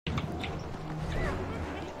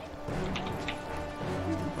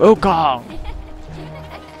Wukong!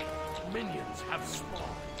 Minions have spawned.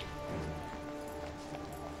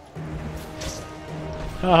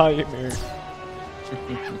 Haha, you mirror.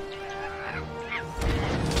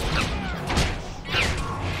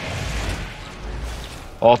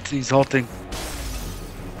 He's halting.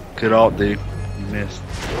 Good ult, dude. You missed.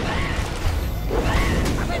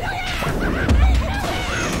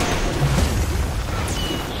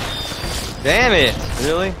 Damn it!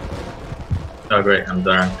 Really? Oh great, I'm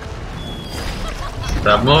done.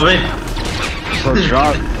 Stop moving! I'm so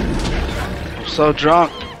drunk. I'm so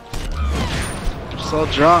drunk. I'm so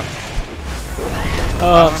drunk.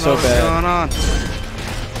 Oh, I'm I don't so know what's bad. going on?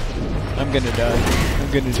 I'm gonna die. I'm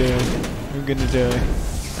gonna die. I'm gonna die.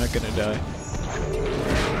 Not gonna die.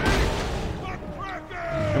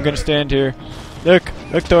 I'm gonna stand here. Look!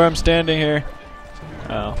 Look, Thor, I'm standing here.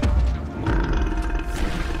 Oh.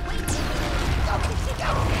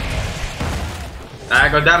 Ah,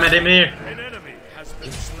 god damn it, Emir! An enemy has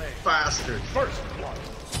been slain. Bastard! First blood.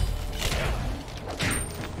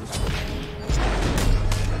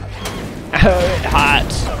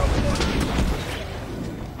 Hot!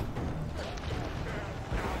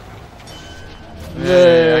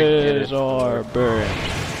 There's our bird.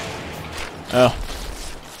 Oh.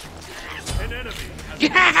 An enemy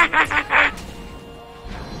has been slain.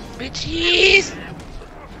 Bitches!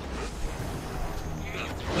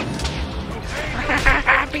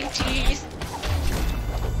 Bitches!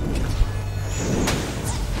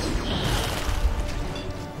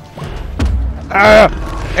 Ah!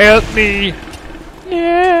 Help me!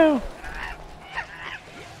 Yeah!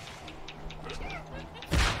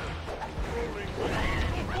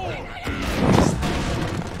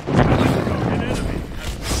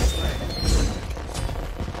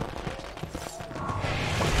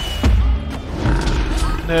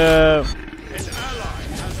 No. An ally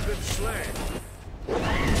has been slain.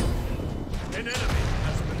 An enemy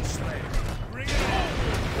has been slain. Bring it on!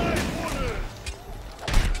 My orders!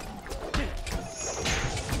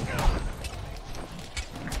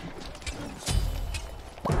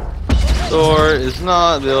 Thor is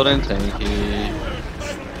not building tanky.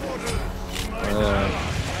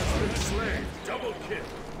 Has been slain. Double kill.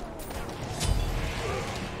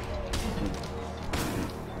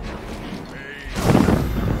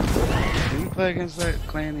 Did we play against that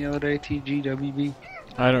clan the other day, TGWB?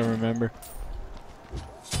 I don't remember.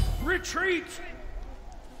 Retreat!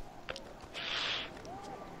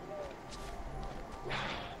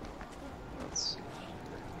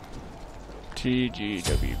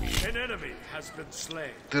 TGWB. An enemy has been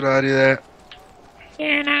slain. Did I do that?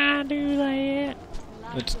 Can I do that?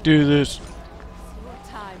 Let's do this.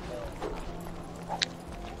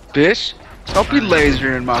 Bitch? Don't be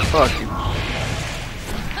lasering my fucking...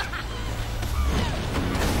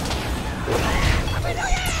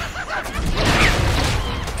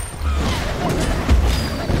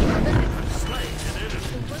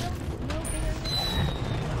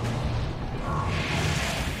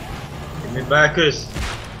 Give me Bacchus!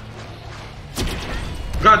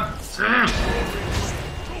 God damn!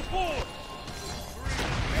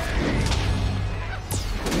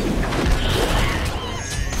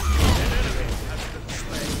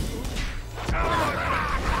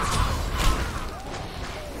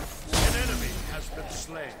 An enemy has been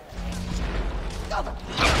slain.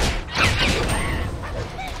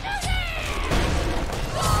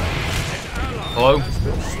 Hello?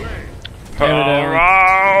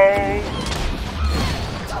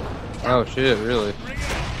 Oh shit, really?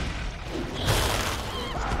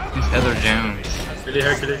 It's Heather Jones. Really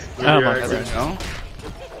Hercules? Oh Really my Hercules? God. No?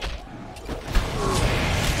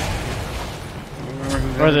 Remember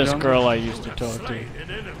who Or had this the girl I used to talk to. Slain an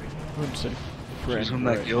enemy. Wouldn't say She's friend from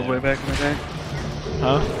that right guild now. way back in the day?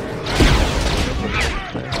 Huh?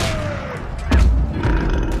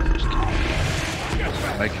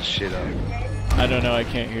 Making shit up. I don't know, I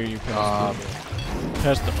can't hear you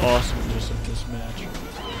past the awesomeness of this match.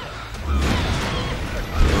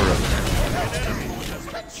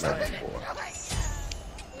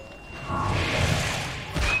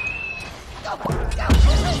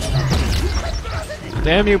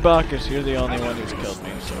 Damn you, Bacchus, you're the only one who's killed me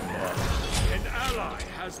so far. An ally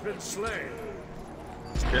has been slain.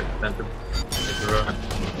 Shit, Phantom. It's a run.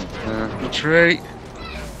 Retreat!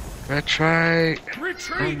 Retreat!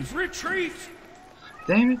 Retreat! Retreat!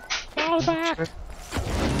 Damn it. Fall back!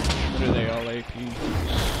 What are they, all AP?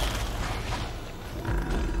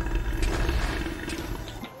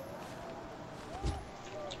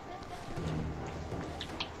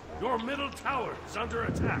 Your middle tower is under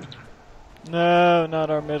attack. No, not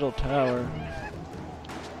our middle tower.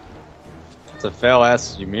 That's a fell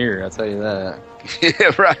ass Ymir, I'll tell you that.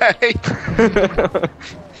 Yeah, right.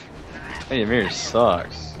 Hey, Ymir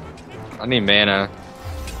sucks. I need mana.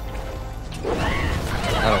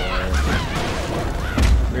 I don't want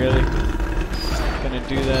Really? Gonna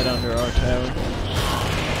do that under our tower.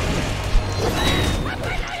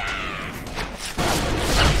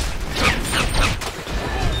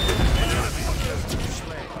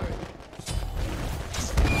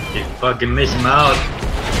 You fucking miss him out.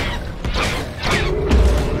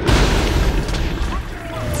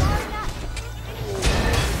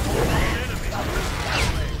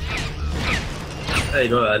 There you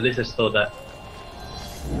go, at least I stole that.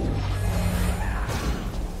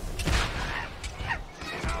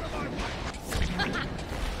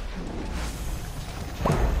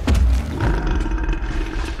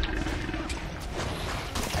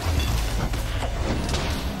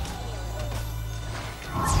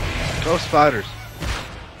 Go spiders.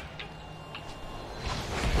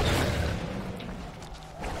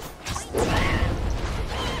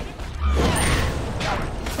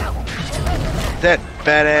 That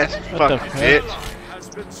badass What the fucking heck? bitch. Has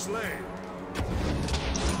been slain.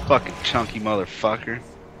 Fucking chunky motherfucker.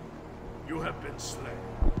 You have been slain.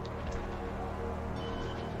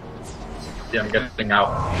 Yeah, I'm getting out.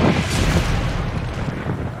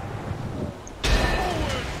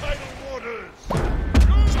 Forward, vital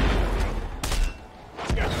waters.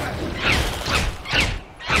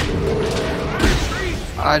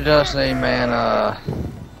 I just need mana.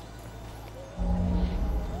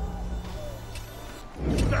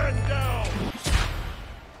 Stand down.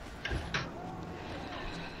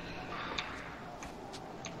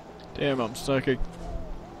 Damn, I'm sucking.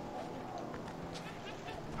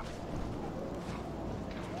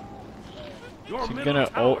 Your Is he middle gonna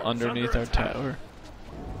tower ult is underneath under our attack. tower?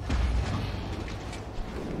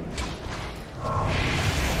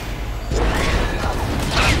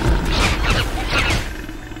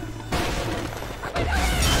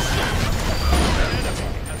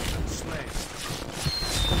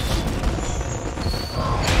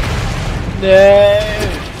 No!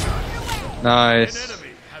 An Nice.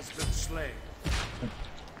 enemy has been slain.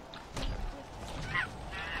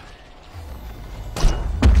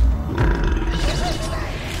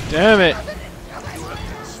 Damn it!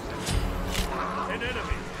 An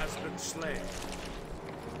enemy has been slain.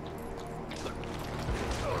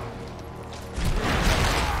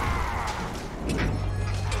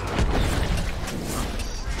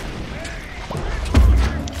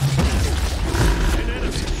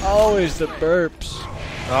 Always the burps.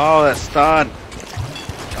 Oh, that stun.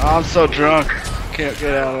 Oh, I'm so drunk. Can't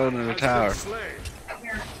get out under the tower. Slain.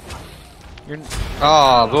 You're,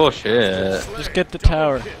 Oh, bullshit. just get the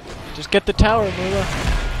tower. Just get the tower, Mula.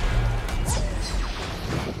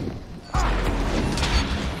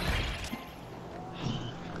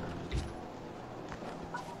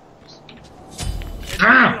 An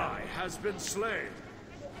ally has been slain.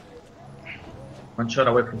 One shot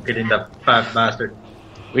away from getting that fat bastard.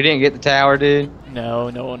 We didn't get the tower, dude. No,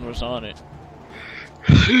 no one was on it.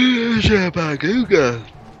 Shabagooga.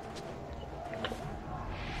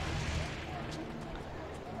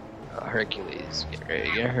 Oh, Hercules, get ready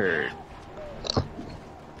to get hurt.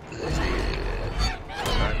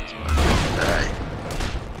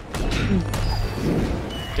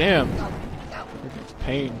 Damn.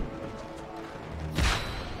 Pain.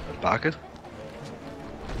 Baka?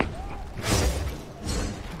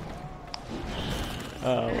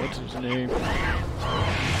 What's his name?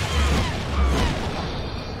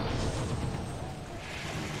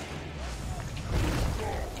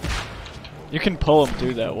 You can pull him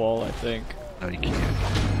through that wall, I think. No, you can't.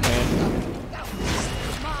 Man.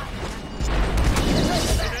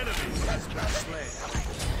 An enemy has been slain.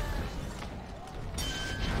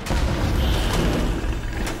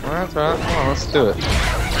 Alright, that's right. Come on, let's do it.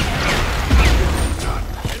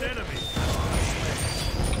 An enemy has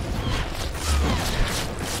been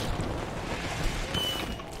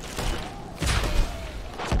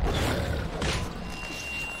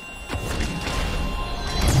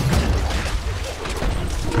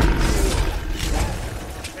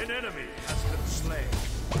slain. An enemy has been slain.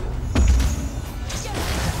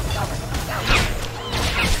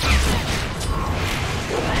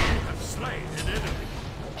 You have slain an enemy.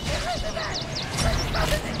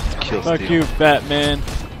 Kill Fuck steal. you, fat man.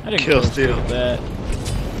 I didn't Kill kill steal. that.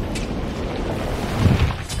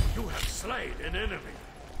 You have slain an enemy.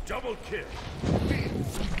 Double kill.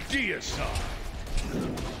 Deicide.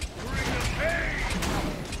 Bring the pain.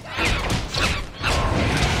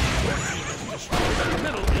 Destroy the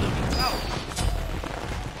middle enemy tower.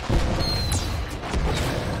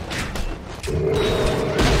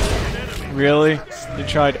 An enemy Really? He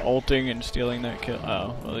tried ulting and stealing that kill.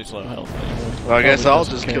 Oh, well, he's low health anyway. Well, I guess Probably I'll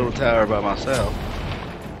doesn't just care. kill the tower by myself.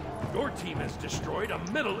 Your team has destroyed a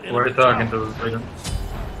middle enemy We're talking tower. to Regan.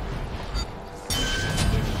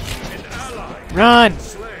 An ally Run!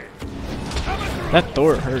 slain. That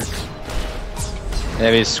Thor hurts.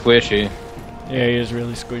 Yeah, he's squishy. Yeah, he is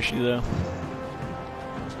really squishy though.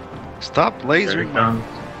 Stop There he lasering my comes.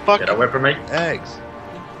 fucking Get away from me. eggs.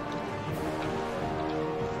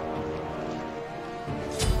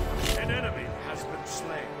 An enemy has been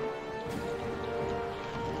slain.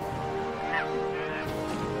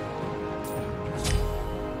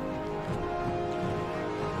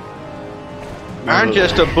 I'm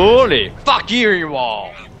just a bully. Fuck you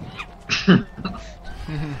all.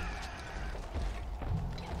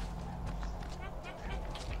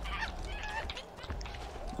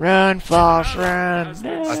 Run, Foss, run!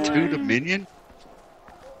 A two a minion?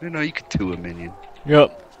 I didn't know you could two a minion.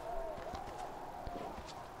 Yup.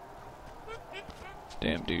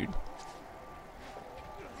 Damn, dude.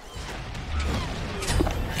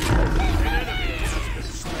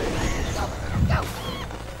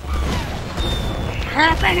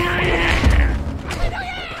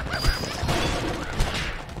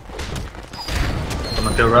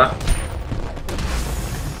 Someone kill Ra.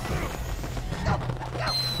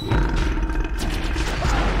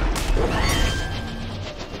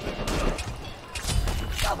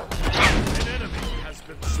 An enemy has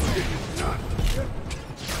been slain.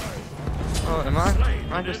 Oh, am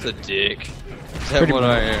I just a dick? Is that Pretty what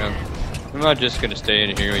I am? Am I just gonna stay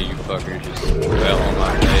in here while you fuckers just dwell on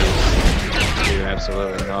my face? Do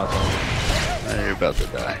absolutely nothing. Now you're about to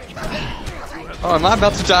die. Oh, am I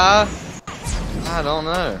about to die? I don't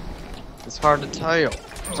know. It's hard to tell.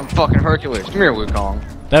 I'm fucking Hercules. Come here, Wukong.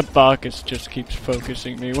 That Bacchus just keeps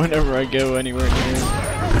focusing me whenever I go anywhere near.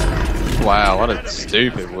 Wow, what a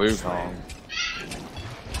stupid Wukong.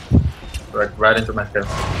 Right into my kill.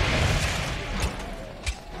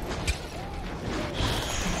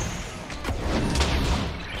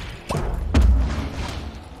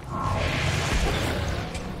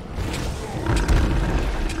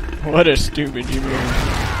 What a stupid human.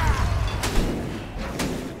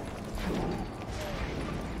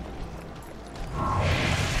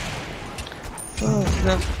 Oh,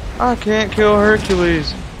 no. I can't kill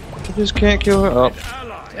Hercules. I just can't kill her. Oh,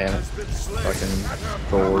 Ally damn it. has been slain. Fucking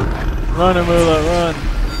Thor. Run, Amula, run!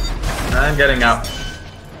 I'm getting out.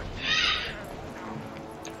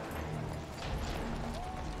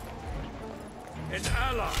 An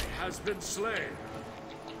ally has been slain.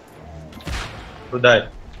 Who died?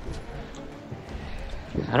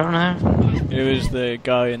 I don't know. It was the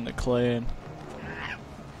guy in the clan.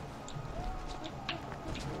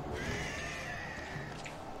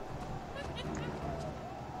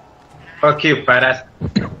 Fuck you, fat ass.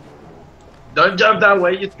 Don't jump that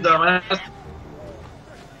way, you dumbass.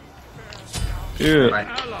 Yeah. An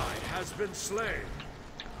ally has been slain.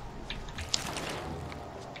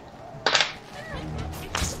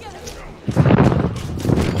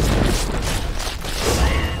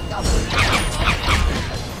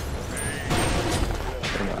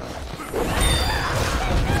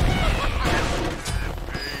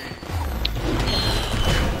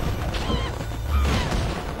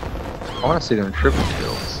 I want to see them triple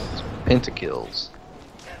kills, pentakills.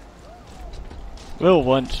 Well,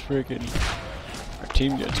 once freaking our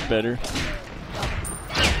team gets better.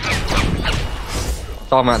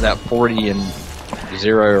 Talking about that 40 and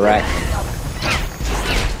 0 rack.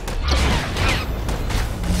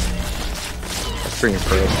 That's pretty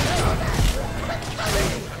impressive.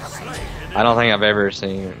 I don't think I've ever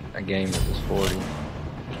seen a game that was 40.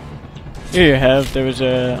 Here you have. There was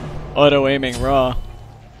a auto aiming raw.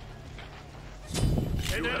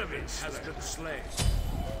 An enemy has been slain.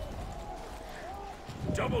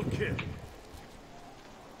 Double kill.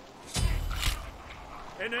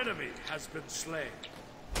 An enemy has been slain.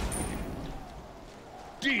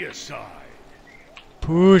 Deicide.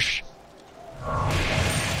 Push.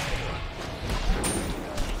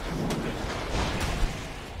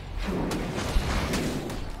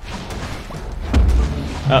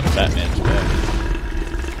 Oh, Batman's back.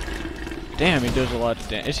 Damn, he does a lot of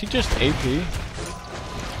damage. Is he just AP?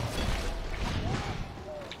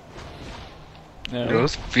 No.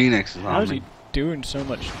 Those Phoenix is How on is me. he doing so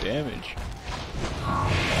much damage?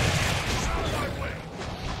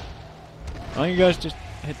 Why don't you guys just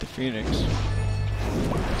hit the Phoenix?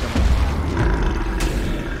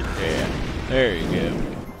 Yeah, there you go.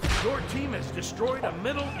 Your team has destroyed a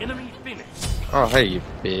middle enemy phoenix. Oh, hey, you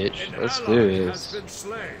bitch. An Let's ally do has this. been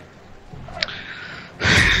slain.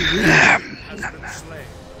 Has been slain.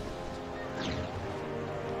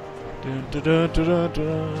 Dun, dun, dun, dun, dun, dun,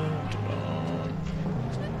 dun.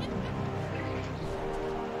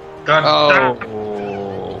 God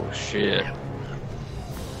Oh shit.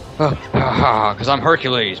 Cause I'm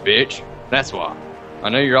Hercules, bitch. That's why. I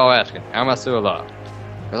know you're all asking, how am I still alive?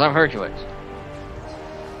 Cause I'm Hercules.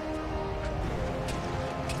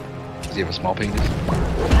 Does he have a small penis?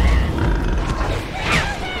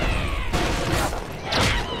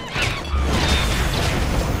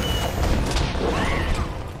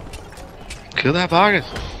 Kill that Vargas.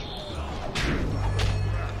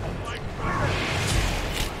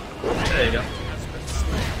 There you go.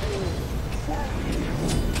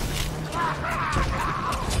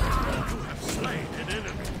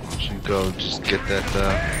 Should go just get that.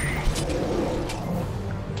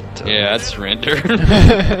 Yeah, I'd surrender.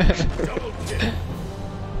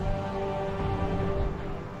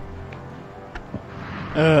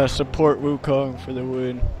 Support Wukong for the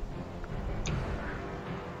win.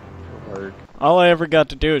 Word. All I ever got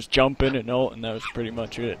to do is jump in and ult, and that was pretty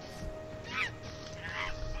much it.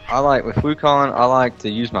 I like, with Wukong, I like to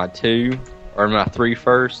use my 2, or my 3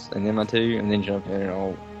 first, and then my 2, and then jump in and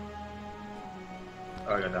ult.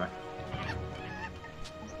 Oh, I got that.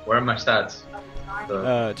 Where are my stats?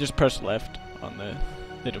 Just press left on the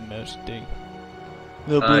little mouse thing.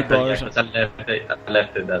 Little I blue thought, bars. yeah, 'cause I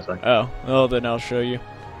left it, that's why. Oh, well then I'll show you.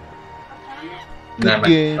 Never mind.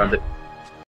 game. Found it.